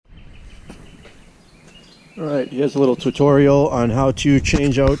Alright, here's a little tutorial on how to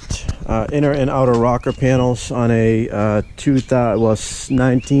change out inner and outer rocker panels on a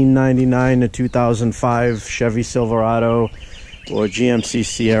 1999 to 2005 Chevy Silverado or GMC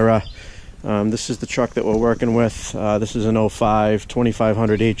Sierra. This is the truck that we're working with. This is an 05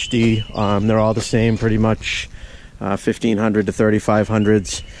 2500 HD. They're all the same pretty much, 1500 to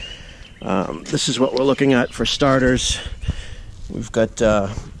 3500s. This is what we're looking at for starters. We've got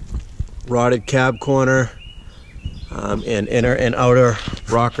rotted cab corner and inner and outer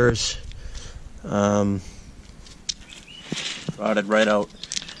rockers, rotted right out,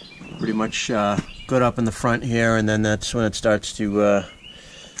 pretty much good up in the front here, and then that's when it starts to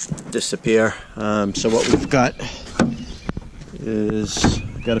disappear. So what we've got is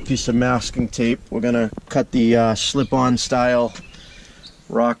got a piece of masking tape. We're gonna cut the slip-on style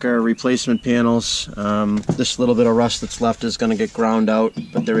rocker replacement panels. This little bit of rust that's left is going to get ground out,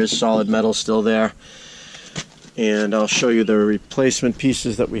 but there is solid metal still there. And I'll show you the replacement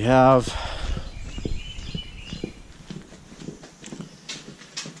pieces that we have.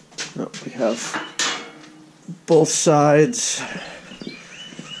 We have both sides.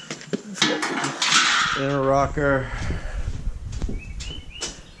 We've got the inner rocker.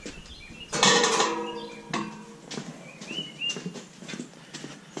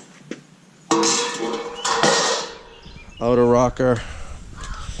 Outer rocker.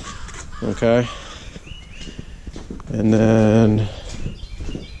 Okay. And then,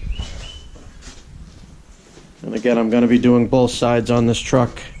 and again, I'm going to be doing both sides on this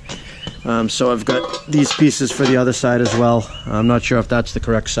truck. So I've got these pieces for the other side as well. I'm not sure if that's the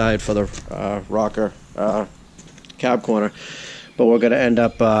correct side for the rocker cab corner, but we're going to end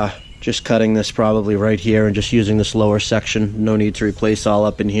up just cutting this probably right here and just using this lower section. No need to replace all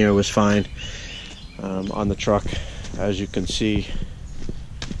up in here, it was fine on the truck. As you can see,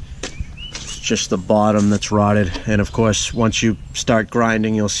 it's just the bottom that's rotted, and of course once you start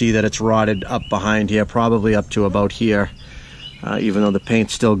grinding you'll see that it's rotted up behind here, probably up to about here. Even though the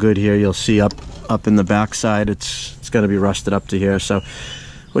paint's still good here, you'll see up in the back side it's going to be rusted up to here. So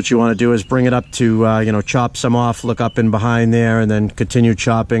what you want to do is bring it up to you know, chop some off, look up in behind there, and then continue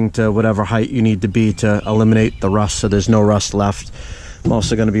chopping to whatever height you need to be to eliminate the rust so there's no rust left. I'm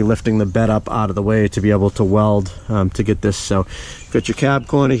also going to be lifting the bed up out of the way to be able to weld to get this. So you've got your cab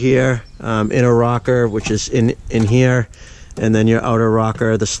corner here, inner rocker, which is in here, and then your outer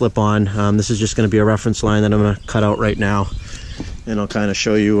rocker, the slip-on. This is just going to be a reference line that I'm going to cut out right now, and I'll kind of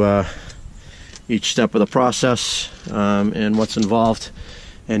show you each step of the process and what's involved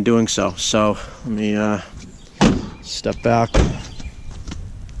in doing so. So let me step back.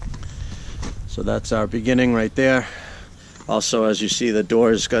 So that's our beginning right there. Also, as you see, the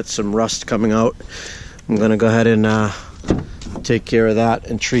door's got some rust coming out. I'm going to go ahead and take care of that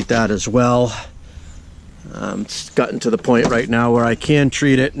and treat that as well. It's gotten to the point right now where I can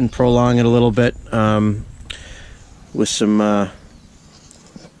treat it and prolong it a little bit with some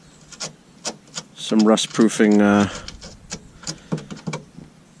rust-proofing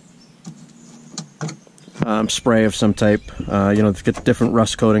spray of some type. You know, to get different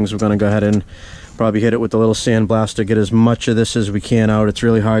rust coatings, we're going to go ahead and probably hit it with a little sandblaster, get as much of this as we can out. It's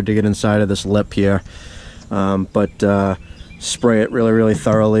really hard to get inside of this lip here, but spray it really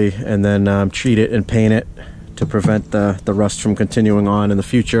thoroughly, and then treat it and paint it to prevent the rust from continuing on in the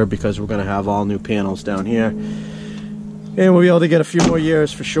future, because we're going to have all new panels down here, and we'll be able to get a few more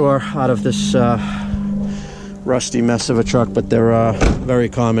years for sure out of this rusty mess of a truck. But they're very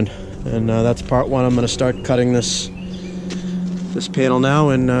common, and that's part one. I'm going to start cutting this panel now,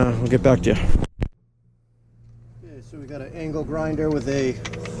 and we'll get back to you. So we got an angle grinder with a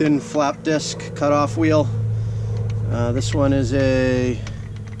thin flap disc cutoff wheel. This one is a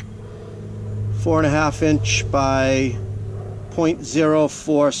 4.5 inch by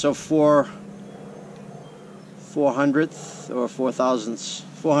 0.04, so 4/400th or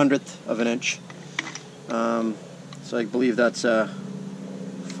 400th of an inch. So I believe that's a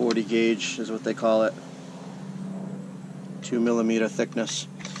 40 gauge is what they call it. 2mm thickness.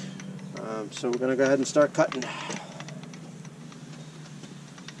 So we're going to go ahead and start cutting.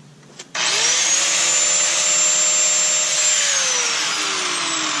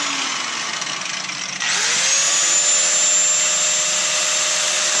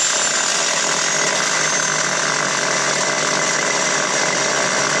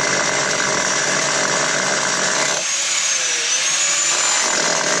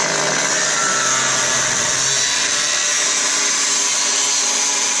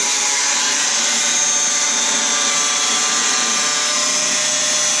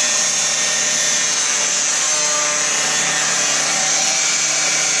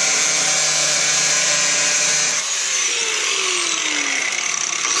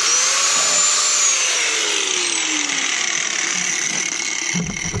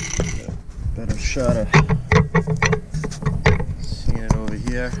 shot of seeing it over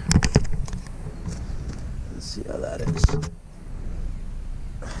here. Let's see how that is.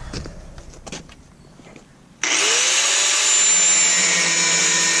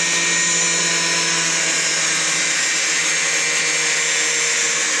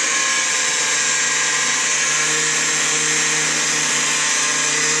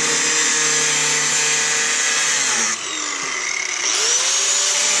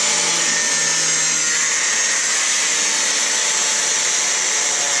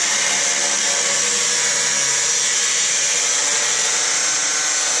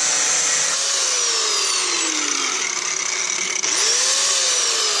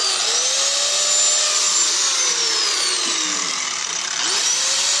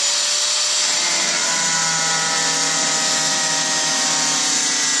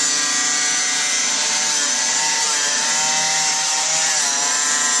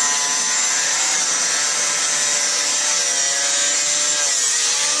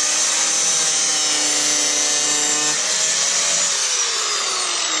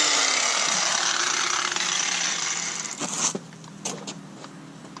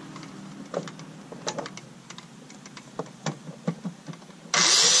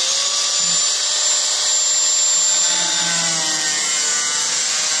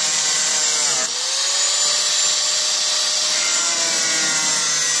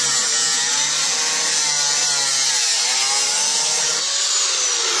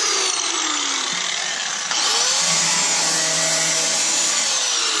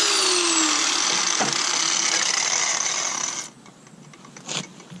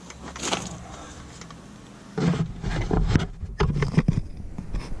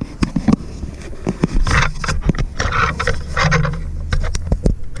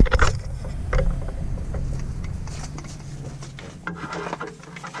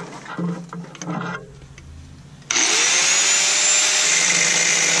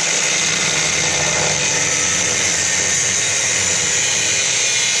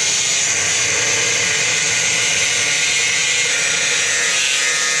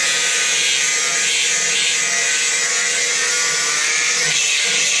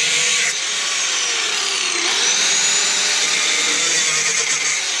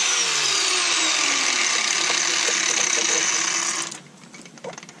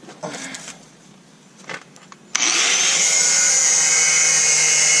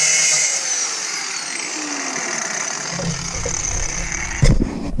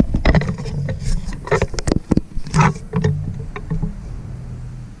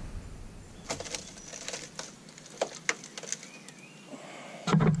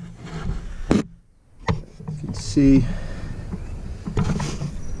 See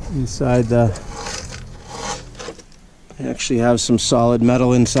inside I actually have some solid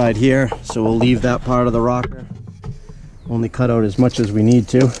metal inside here, so we'll leave that part of the rocker. Only cut out as much as we need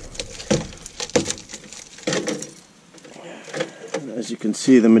to. As you can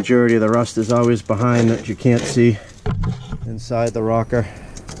see, the majority of the rust is always behind that you can't see inside the rocker.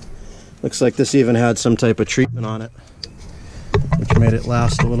 Looks like this even had some type of treatment on it, which made it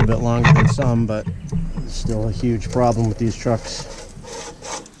last a little bit longer than some, but still a huge problem with these trucks.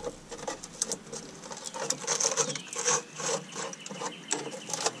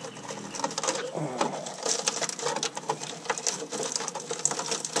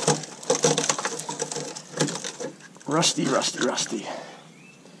 Rusty, rusty, rusty.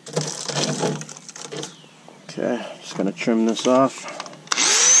 Okay, just gonna trim this off.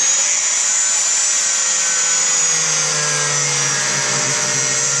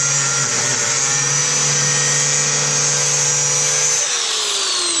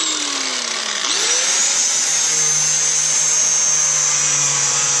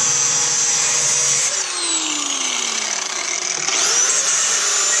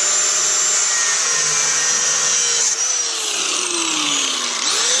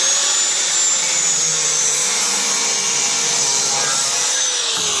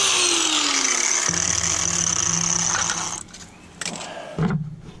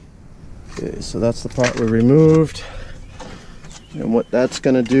 Okay, so that's the part we removed, and what that's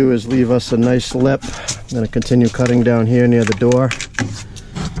going to do is leave us a nice lip. I'm going to continue cutting down here near the door,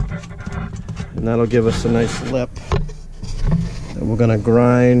 and that'll give us a nice lip. And we're going to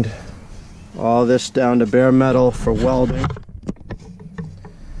grind all this down to bare metal for welding,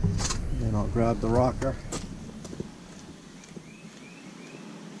 and I'll grab the rocker.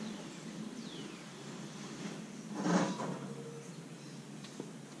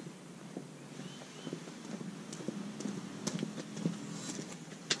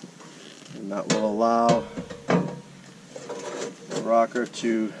 And that will allow the rocker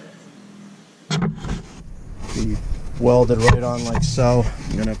to welded right on like so.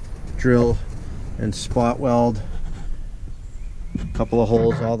 I'm gonna drill and spot weld a couple of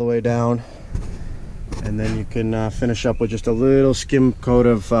holes all the way down, and then you can finish up with just a little skim coat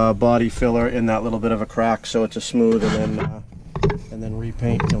of body filler in that little bit of a crack, so it's a smooth, and then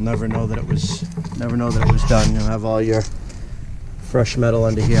repaint. You'll never know that it was done. You'll have all your fresh metal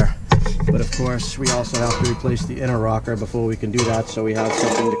under here. But of course, we also have to replace the inner rocker before we can do that, so we have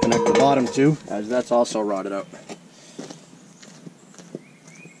something to connect the bottom to, as that's also rotted out.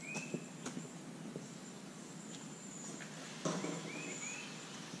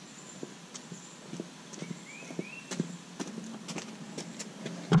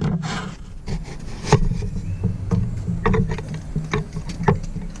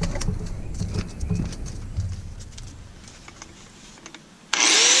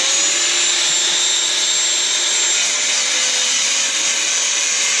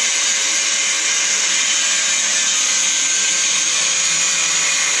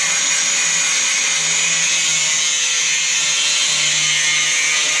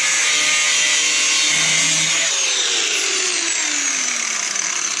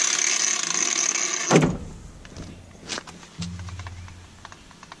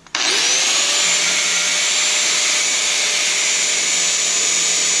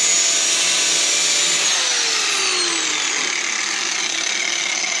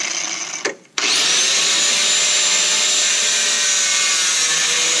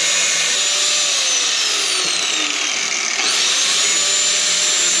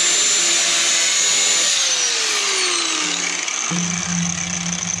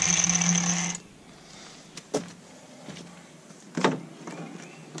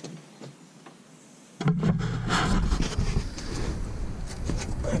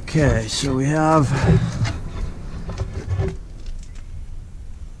 Okay, so we have,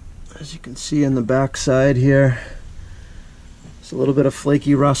 as you can see in the back side here, there's a little bit of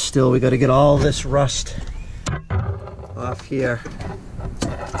flaky rust still. We got to get all this rust off here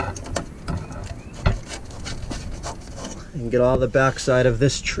and get all the back side of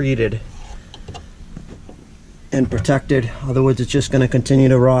this treated and protected. Otherwise, it's just going to continue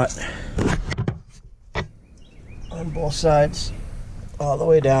to rot on both sides all the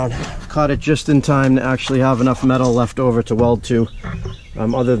way down. Caught it just in time to actually have enough metal left over to weld to.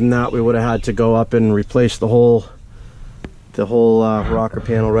 Other than that, we would have had to go up and replace the whole rocker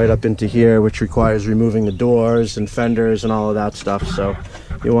panel right up into here, which requires removing the doors and fenders and all of that stuff. So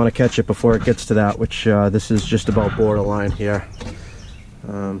you want to catch it before it gets to that, which this is just about borderline here.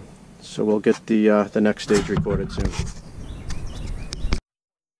 So we'll get the next stage recorded soon.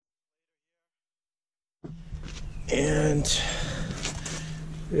 And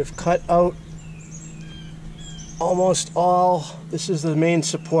we've cut out almost all. This is the main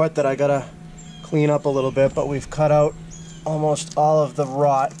support that I gotta clean up a little bit, but we've cut out almost all of the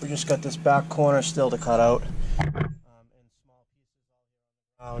rot. We just got this back corner still to cut out, and small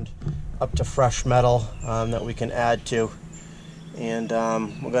pieces around up to fresh metal that we can add to. And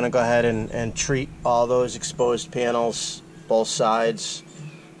we're gonna go ahead and treat all those exposed panels, both sides,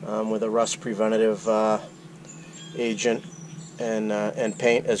 with a rust preventative agent and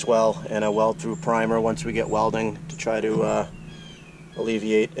paint as well, and a weld through primer once we get welding, to try to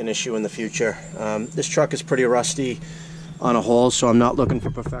alleviate an issue in the future. This truck is pretty rusty on a whole, so I'm not looking for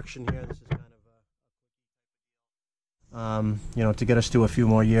perfection here. This is kind of you know, to get us to a few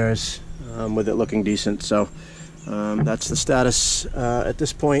more years with it looking decent. So that's the status at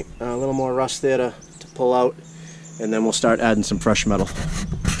this point. A little more rust there to pull out, and then we'll start adding some fresh metal.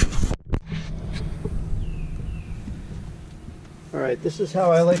 Alright, this is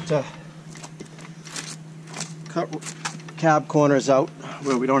how I like to cut cab corners out,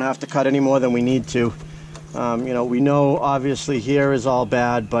 where we don't have to cut any more than we need to. You know, we know obviously here is all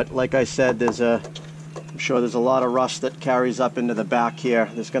bad, but like I said, I'm sure there's a lot of rust that carries up into the back here.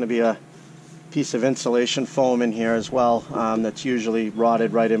 There's going to be a piece of insulation foam in here as well, that's usually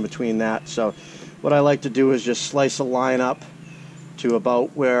rotted right in between that. So what I like to do is just slice a line up to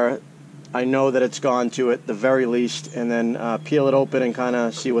about where I know that it's gone to at the very least, and then peel it open and kind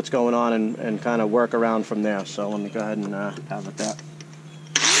of see what's going on, and kind of work around from there. So let me go ahead and have it that.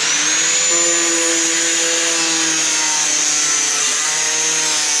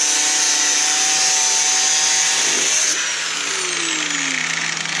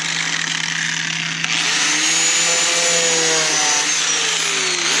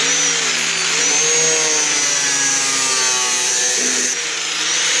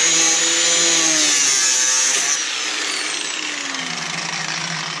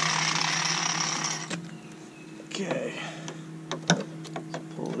 Okay,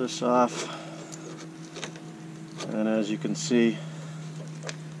 pull this off, and As you can see,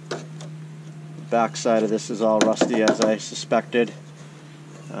 the back side of this is all rusty, as I suspected.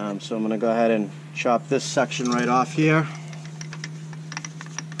 So I'm going to go ahead and chop this section right off here.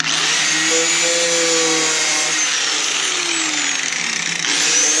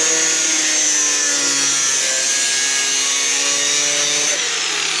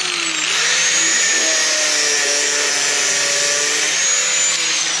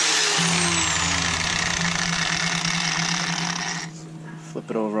 Flip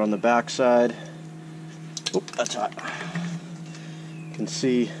it over on the back side. Oop, that's hot. You can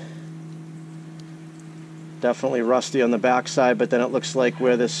see definitely rusty on the back side, but then it looks like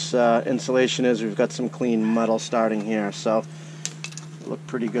where this insulation is, we've got some clean metal starting here, so it looked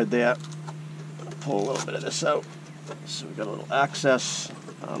pretty good there. Pull a little bit of this out, so we've got a little access.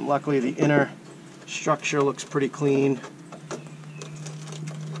 Luckily the inner structure looks pretty clean.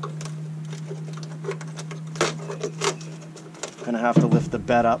 Gonna have to lift the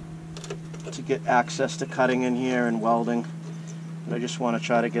bed up to get access to cutting in here and welding. But I just want to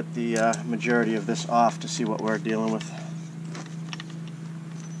try to get the majority of this off to see what we're dealing with.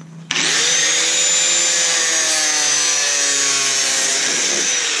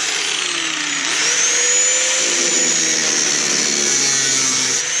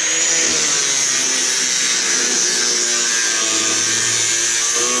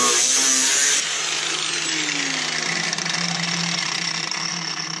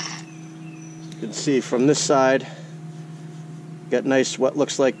 You can see from this side, got nice what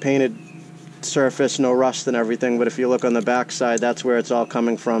looks like painted surface, no rust and everything, but if you look on the back side, that's where it's all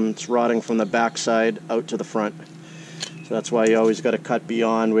coming from. It's rotting from the back side out to the front. So that's why you always got to cut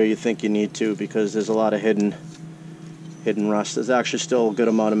beyond where you think you need to, because there's a lot of hidden rust. There's actually still a good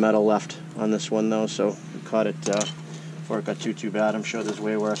amount of metal left on this one though, so we caught it before it got too bad. I'm sure there's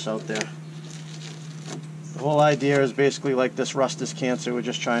way worse out there. The whole idea is basically like this rust is cancer. We're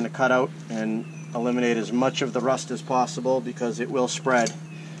just trying to cut out and eliminate as much of the rust as possible, because it will spread.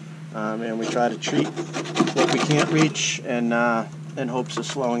 And we try to treat what we can't reach, and in hopes of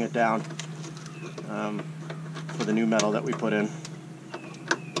slowing it down for the new metal that we put in.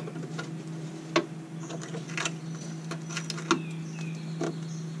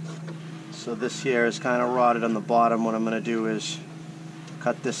 So this here is kind of rotted on the bottom. What I'm going to do is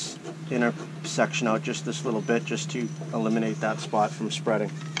cut this inner section out just this little bit, just to eliminate that spot from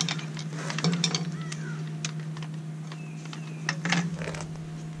spreading.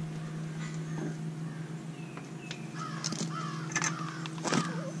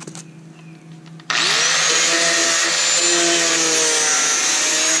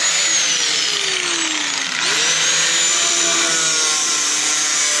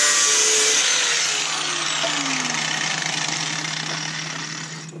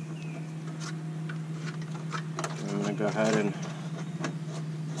 I'm going to go ahead and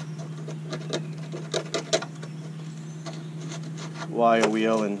wire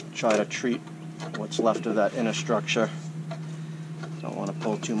wheel and try to treat what's left of that inner structure. Don't want to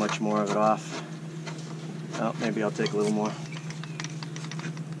pull too much more of it off. Oh, maybe I'll take a little more.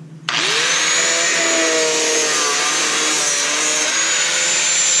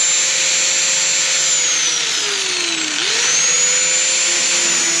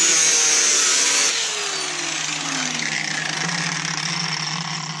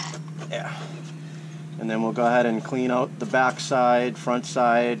 Yeah. And then we'll go ahead and clean out the back side, front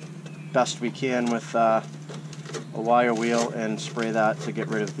side, best we can with a wire wheel, and spray that to get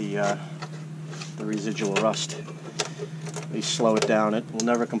rid of the residual rust. At least slow it down. It will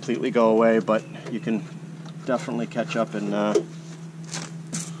never completely go away, but you can definitely catch up and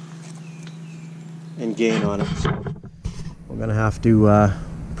gain on it. So we're gonna have to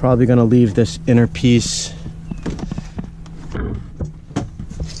probably gonna leave this inner piece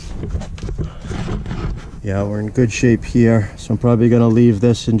Yeah, we're in good shape here, so I'm probably going to leave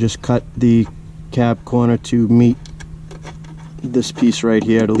this and just cut the cab corner to meet this piece right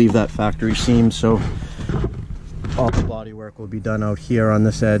here to leave that factory seam, so all the body work will be done out here on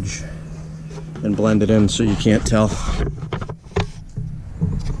this edge and blend it in so you can't tell.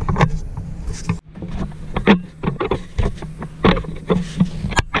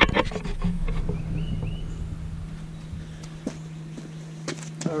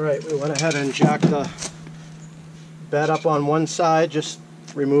 Alright, we went ahead and jacked the bed up on one side, just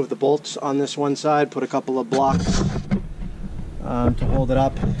remove the bolts on this one side, put a couple of blocks to hold it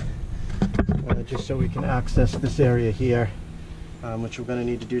up, just so we can access this area here, which we're going to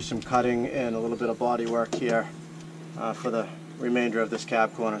need to do some cutting and a little bit of body work here for the remainder of this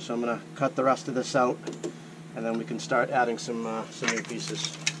cab corner. So I'm going to cut the rest of this out, and then we can start adding some new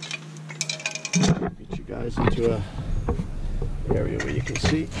pieces. Get you guys into a area where you can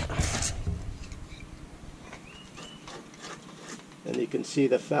see. And you can see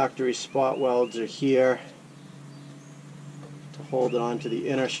the factory spot welds are here to hold it onto the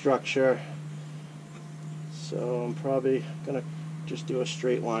inner structure. So I'm probably going to just do a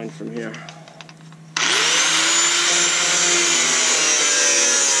straight line from here.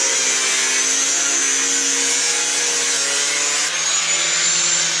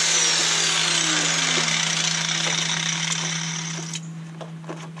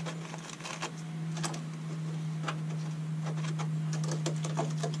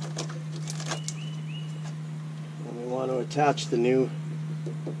 Want to attach the new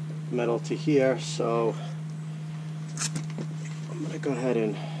metal to here, so I'm going to go ahead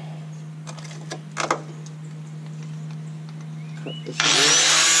and cut this out.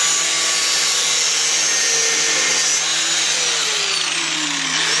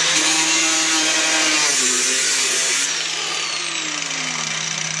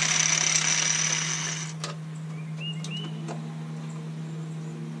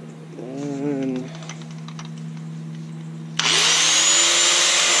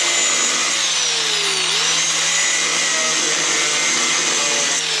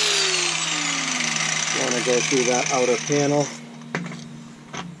 Go through that outer panel,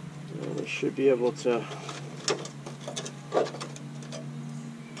 and we should be able to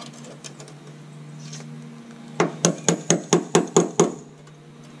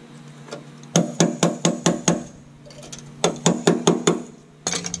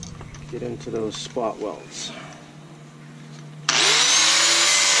get into those spot welds.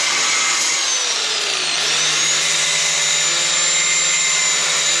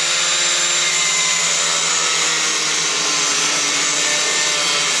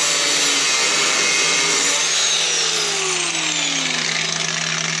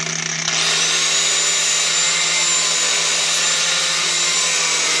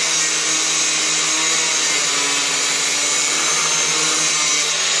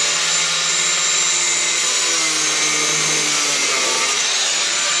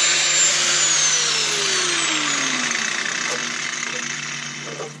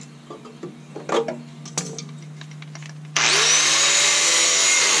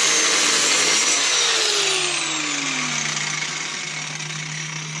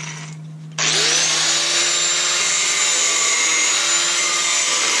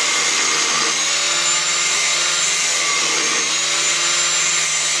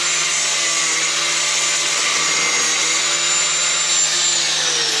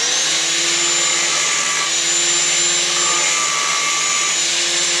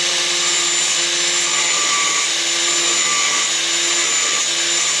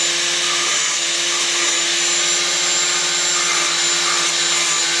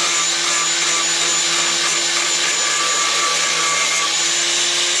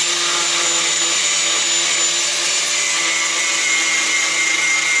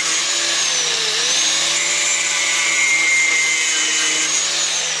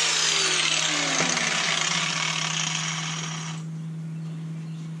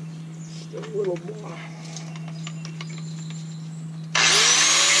 A little more.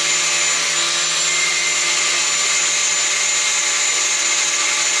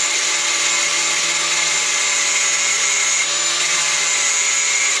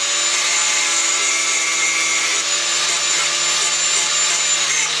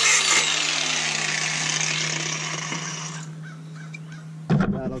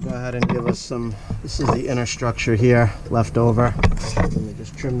 That'll go ahead and give us some, this is the inner structure here left over. Let me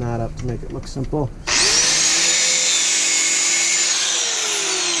just trim that up to make it look simple.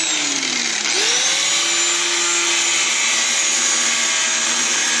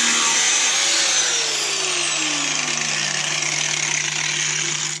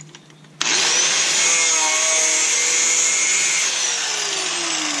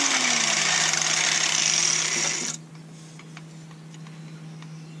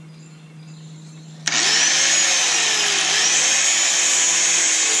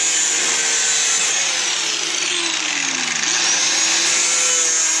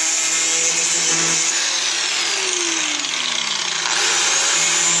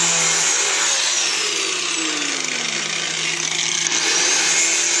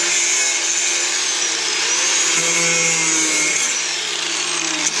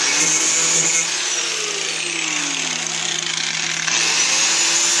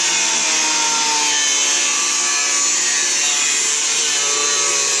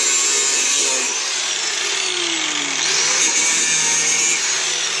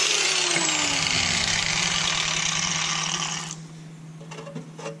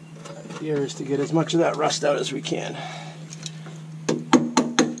 Here is to get as much of that rust out as we can.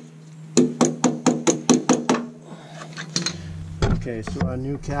 Okay, so our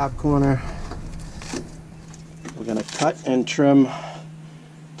new cab corner, we're going to cut and trim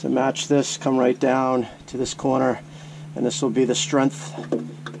to match this, come right down to this corner, and this will be the strength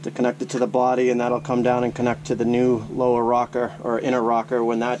to connect it to the body, and that'll come down and connect to the new lower rocker or inner rocker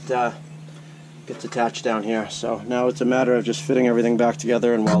when that gets attached down here. So now it's a matter of just fitting everything back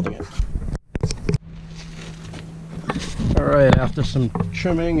together and welding it. Alright, after some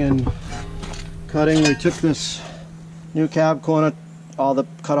trimming and cutting, we took this new cab corner,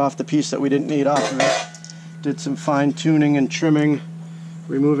 cut off the piece that we didn't need off of it, did some fine tuning and trimming,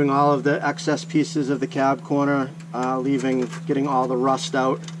 removing all of the excess pieces of the cab corner, getting all the rust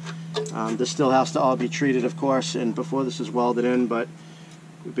out. This still has to all be treated, of course, and before this is welded in, but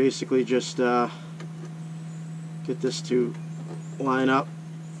we basically just get this to line up.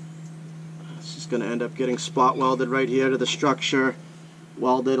 This is going to end up getting spot welded right here to the structure,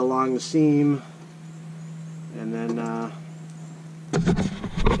 welded along the seam, and then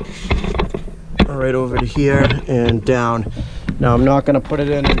right over to here and down. Now I'm not going to put it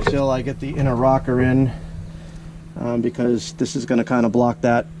in until I get the inner rocker in, because this is going to kind of block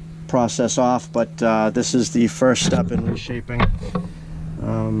that process off, but this is the first step in reshaping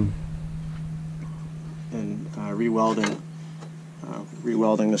and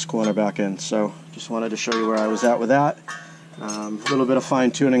rewelding this corner back in. So just wanted to show you where I was at with that. A little bit of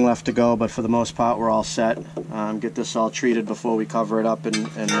fine tuning left to go, but for the most part we're all set. Get this all treated before we cover it up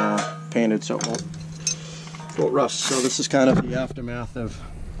and painted so it won't rust. So this is kind of the aftermath of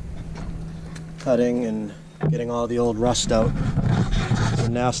cutting and getting all the old rust out. It's a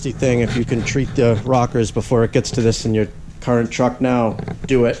nasty thing. If you can treat the rockers before it gets to this in your current truck now,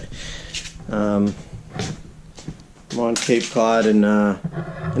 do it. I'm on Cape Cod, and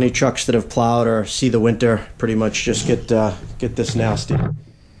any trucks that have plowed or see the winter pretty much just get this nasty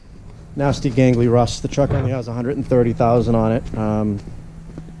gangly rust. The truck only has 130,000 on it,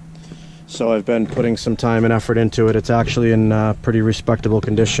 so I've been putting some time and effort into it. It's actually in pretty respectable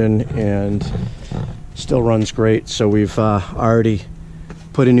condition and still runs great. So we've already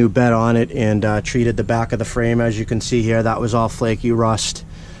put a new bed on it and treated the back of the frame. As you can see here, that was all flaky rust.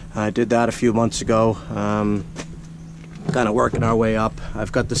 I did that a few months ago. Kind of working our way up.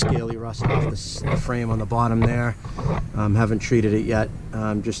 I've got the scaly rust off the frame on the bottom there. Haven't treated it yet.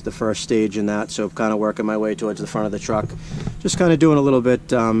 Just the first stage in that, so kind of working my way towards the front of the truck. Just kind of doing a little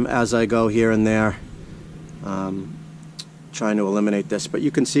bit as I go here and there, trying to eliminate this. But you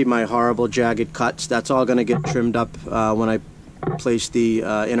can see my horrible jagged cuts. That's all going to get trimmed up when I place the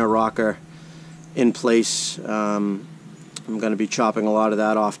inner rocker in place. I'm going to be chopping a lot of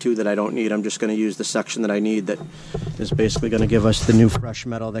that off too that I don't need. I'm just going to use the section that I need that is basically going to give us the new fresh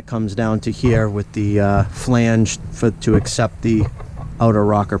metal that comes down to here with the flange to accept the outer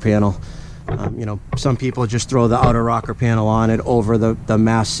rocker panel. You know, some people just throw the outer rocker panel on it over the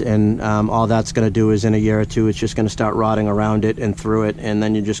mess, and all that's going to do is in a year or two it's just going to start rotting around it and through it, and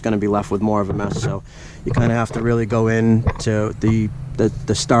then you're just going to be left with more of a mess. So you kind of have to really go in to the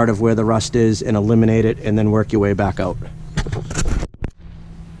start of where the rust is and eliminate it, and then work your way back out.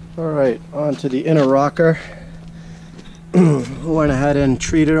 Alright, on to the inner rocker. Went ahead and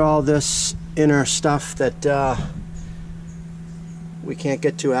treated all this inner stuff that we can't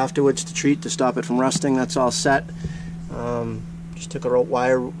get to afterwards to treat to stop it from rusting. That's all set. Just took a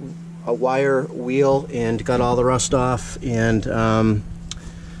wire wheel and got all the rust off, and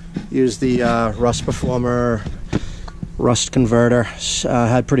used the Rust Performer rust converter.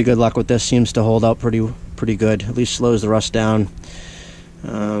 Had pretty good luck with this. Seems to hold out pretty good. At least slows the rust down.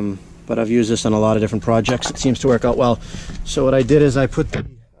 But I've used this on a lot of different projects. It seems to work out well. So what I did is I put the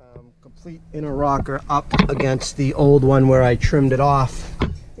complete inner rocker up against the old one where I trimmed it off,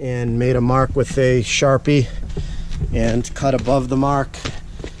 and made a mark with a Sharpie and cut above the mark.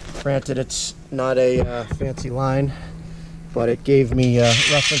 Granted, it's not a fancy line, but it gave me a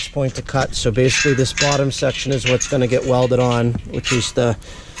reference point to cut. So basically this bottom section is what's going to get welded on, which is the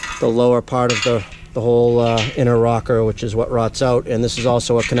lower part of the whole inner rocker, which is what rots out, and this is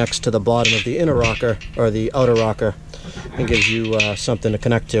also what connects to the bottom of the inner rocker, or the outer rocker, and gives you something to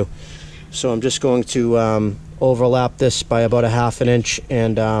connect to. So I'm just going to overlap this by about 1/2 inch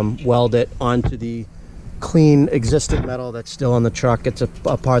and weld it onto the clean existing metal that's still on the truck. It's a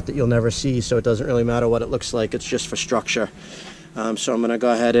part that you'll never see, so it doesn't really matter what it looks like. It's just for structure. So I'm going to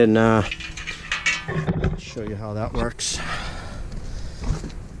go ahead and show you how that works.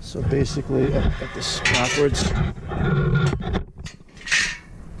 So basically, I've got this backwards.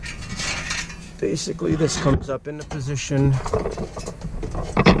 Basically, this comes up into position. Hard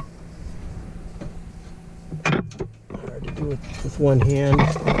to do it with one hand.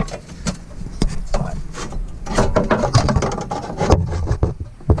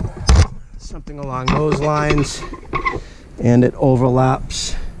 along those lines, and it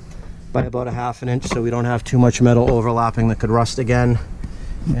overlaps by about 1/2 inch, so we don't have too much metal overlapping that could rust again.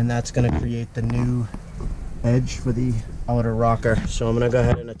 And that's going to create the new edge for the outer rocker. So I'm going to go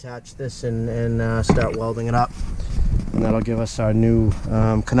ahead and attach this and start welding it up, and that'll give us our new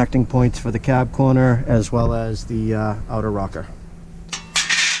connecting points for the cab corner as well as the outer rocker.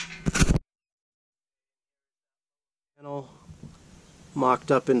 Panel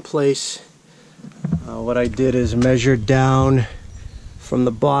mocked up in place. What I did is measured down from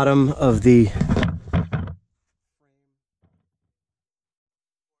the bottom of the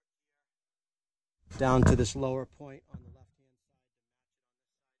down to this lower point on the left hand side,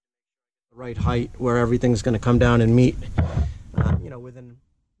 the right height where everything's going to come down and meet. You know, within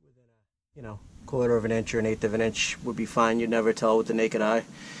a 1/4 of an inch or 1/8 of an inch would be fine. You'd never tell with the naked eye.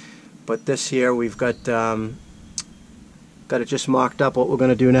 But this here, we've got it just mocked up. What we're going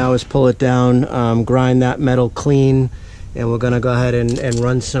to do now is pull it down, grind that metal clean, and we're going to go ahead and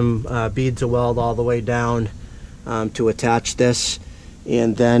run some beads of weld all the way down to attach this.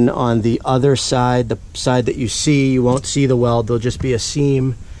 And then on the other side, the side that you see, you won't see the weld. There'll just be a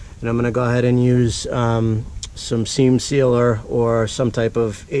seam, and I'm going to go ahead and use some seam sealer or some type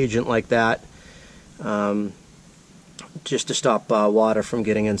of agent like that, just to stop water from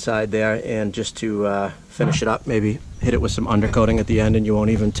getting inside there, and just to finish it up. Maybe hit it with some undercoating at the end, and you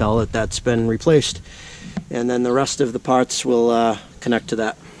won't even tell that that's been replaced. And then the rest of the parts will connect to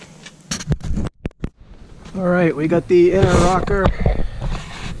that. All right, we got the inner rocker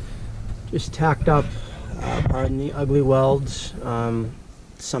just tacked up. Pardon the ugly welds.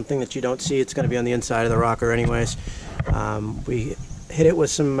 Something that you don't see. It's going to be on the inside of the rocker anyways. We hit it with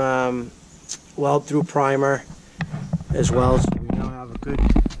some weld through primer as well, so we now have a good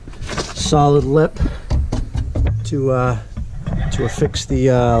solid lip to affix the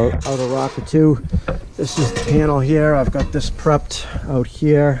outer rocker to. This is the panel here. I've got this prepped out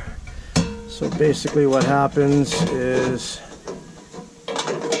here. So basically what happens is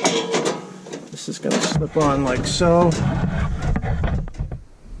this is going to slip on like so,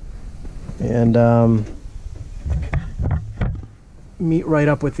 and meet right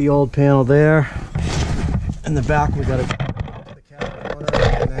up with the old panel there. In the back we got to the cab corner,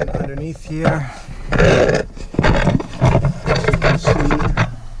 and then underneath here, as you can see,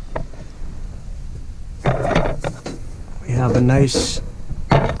 we have a nice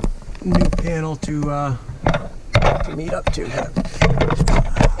new panel to meet up to here.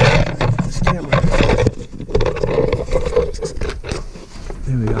 This camera.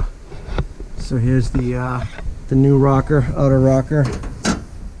 There we go. So here's the new rocker, outer rocker,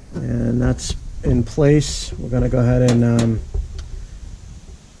 and that's in place. We're going to go ahead and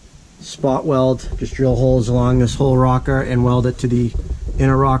spot weld, just drill holes along this whole rocker and weld it to the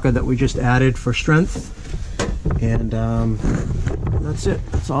inner rocker that we just added for strength. And that's it.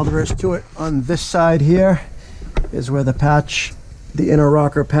 That's all there is to it. On this side here is where the patch, the inner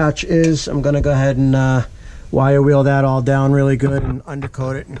rocker patch is. I'm going to go ahead and wire wheel that all down really good and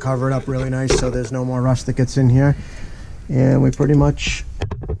undercoat it and cover it up really nice so there's no more rust that gets in here. And we pretty much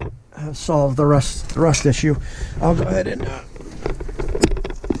have solved the rust issue. I'll go ahead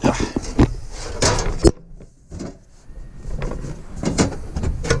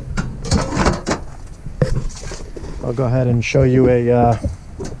and show you a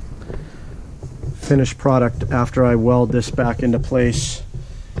finished product after I weld this back into place.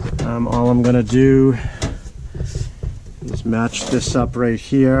 All I'm going to do is match this up right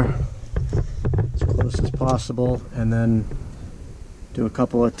here as close as possible, and then do a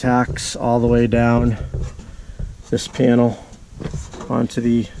couple of tacks all the way down this panel onto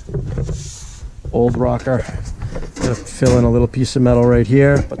the old rocker. Gonna fill in a little piece of metal right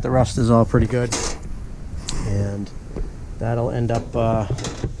here, but the rest is all pretty good, and that'll end up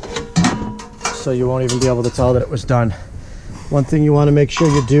so you won't even be able to tell that it was done. One thing you want to make sure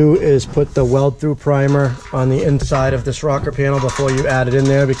you do is put the weld through primer on the inside of this rocker panel before you add it in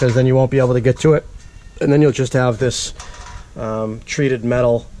there, because then you won't be able to get to it, and then you'll just have this treated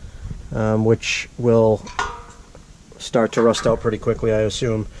metal, which will start to rust out pretty quickly, I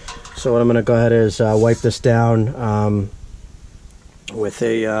assume. So what I'm going to go ahead is wipe this down with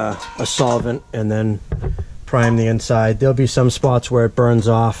a solvent, and then prime the inside. There'll be some spots where it burns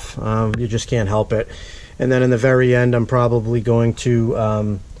off. You just can't help it. And then in the very end, I'm probably going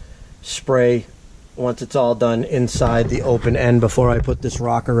to spray, once it's all done, inside the open end before I put this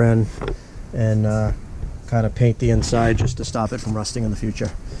rocker in, and kind of paint the inside just to stop it from rusting in the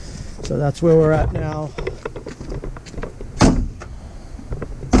future. So that's where we're at now.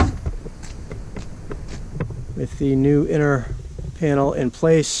 With the new inner panel in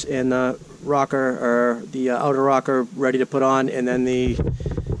place and the rocker or the outer rocker ready to put on, and then the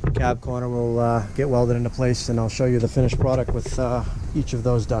cab corner will get welded into place, and I'll show you the finished product with each of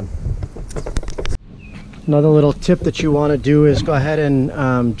those done. Another little tip that you want to do is go ahead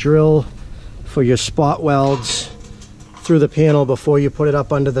and drill for your spot welds through the panel before you put it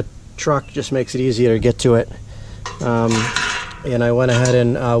up under the truck. Just makes it easier to get to it. And I went ahead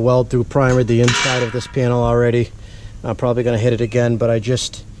and weld through primered the inside of this panel already. I'm probably going to hit it again, but I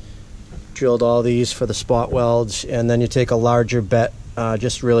just drilled all these for the spot welds, and then you take a larger bit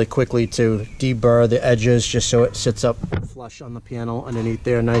just really quickly to deburr the edges just so it sits up flush on the panel underneath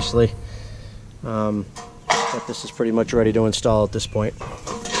there nicely. But this is pretty much ready to install at this point.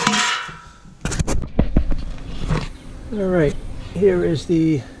 Alright, here is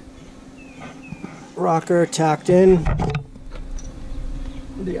the rocker tacked in,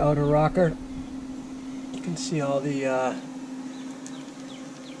 the outer rocker. You can see all the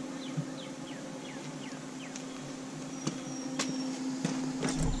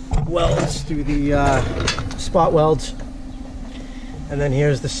welds through the spot welds. And then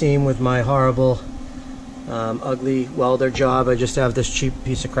here's the seam with my horrible ugly welder job. I just have this cheap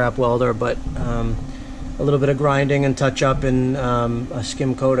piece of crap welder, but a little bit of grinding and touch up and a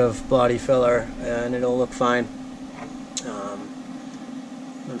skim coat of body filler, and it'll look fine.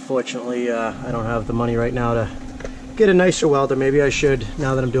 Unfortunately, I don't have the money right now to get a nicer welder. Maybe I should,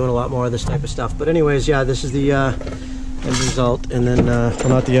 now that I'm doing a lot more of this type of stuff. But anyways, yeah, this is the end result. And then, well,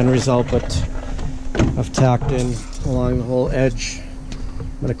 not the end result, but I've tacked in along the whole edge.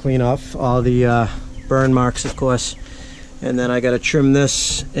 I'm going to clean off all the burn marks, of course. And then I got to trim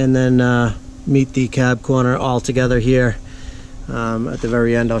this and then meet the cab corner all together here at the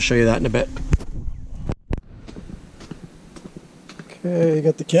very end. I'll show you that in a bit. Okay,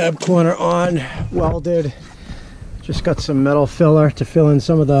 got the cab corner on, welded. Just got some metal filler to fill in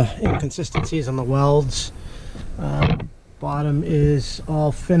some of the inconsistencies on the welds. Bottom is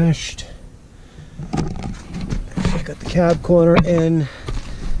all finished. Got the cab corner in.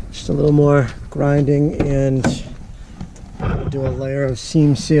 Just a little more grinding, and do a layer of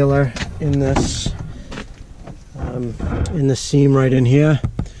seam sealer in this seam right in here,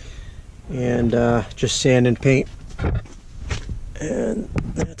 and just sand and paint, and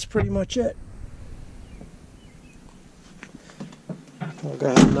that's pretty much it. I'll go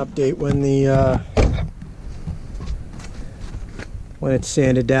ahead and update when the when it's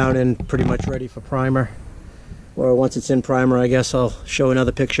sanded down and pretty much ready for primer, or once it's in primer. I guess I'll show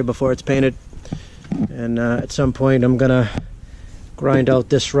another picture before it's painted. And at some point I'm gonna grind out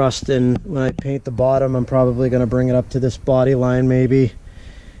this rust, and when I paint the bottom I'm probably gonna bring it up to this body line maybe,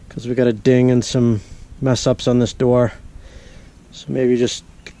 because we got a ding and some mess ups on this door. So maybe just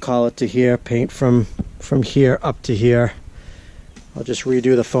call it to here, paint from here up to here. I'll just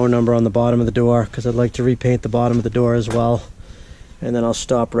redo the phone number on the bottom of the door because I'd like to repaint the bottom of the door as well. And then I'll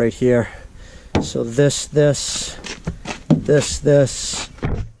stop right here. So this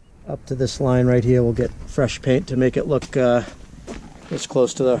up to this line right here will get fresh paint to make it look as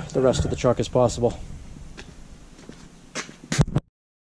close to the rest of the truck as possible.